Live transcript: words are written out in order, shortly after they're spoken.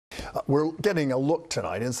We're getting a look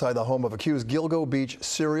tonight inside the home of accused Gilgo Beach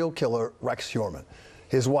serial killer Rex Heuermann.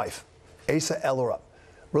 His wife, Asa Ellerup,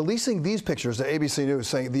 releasing these pictures to ABC News,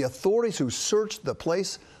 saying the authorities who searched the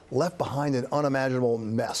place left behind an unimaginable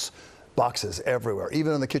mess. Boxes everywhere,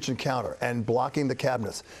 even on the kitchen counter, and blocking the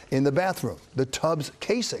cabinets. In the bathroom, the tub's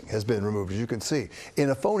casing has been removed, as you can see. In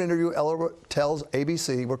a phone interview, Ellerup tells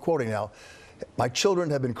ABC, we're quoting now, "My children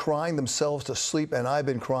have been crying themselves to sleep, and I've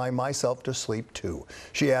been crying myself to sleep too."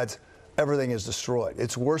 She adds, "Everything is destroyed.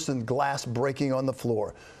 It's worse than glass breaking on the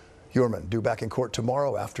floor." Heuermann due back in court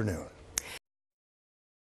tomorrow afternoon.